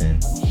podcast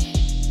and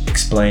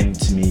explaining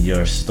to me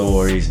your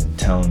stories and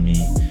telling me,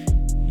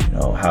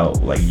 how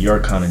like your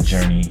kind of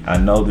journey. I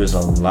know there's a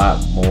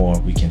lot more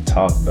we can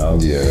talk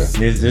about. Yeah.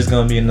 There's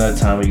gonna be another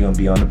time where you're gonna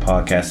be on the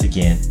podcast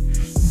again.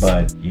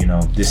 But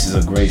this is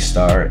a great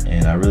start,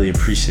 and I really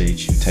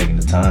appreciate you taking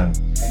the time.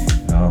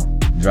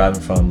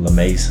 Driving from La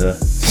Mesa,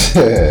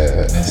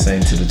 and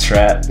saying to the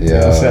trap. Yeah,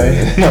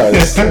 you know what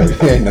I'm saying?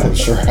 Ain't no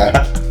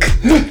trap.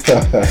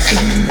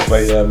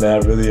 But yeah,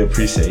 man, I really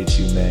appreciate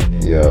you, man.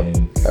 And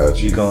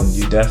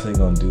you definitely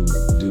gonna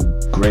do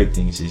great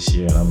things this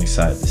year, and I'm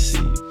excited to see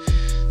you.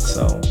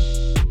 So,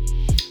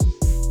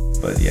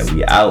 but yeah,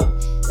 we out.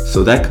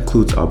 So that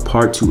concludes our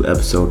part 2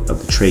 episode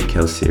of the Trey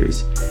Kell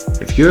series.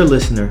 If you're a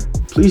listener,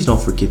 please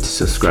don't forget to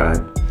subscribe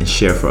and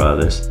share for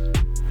others.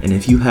 And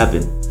if you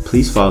haven't,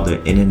 please follow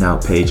the In and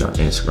Out page on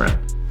Instagram.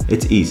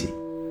 It's easy.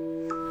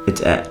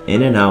 It's at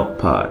In and Out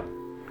Pod.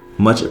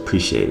 Much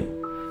appreciated.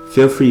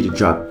 Feel free to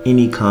drop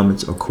any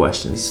comments or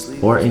questions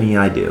or any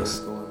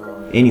ideas.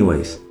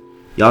 Anyways,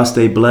 y'all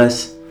stay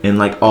blessed, and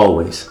like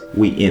always,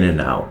 we In and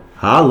Out.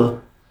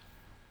 Holla!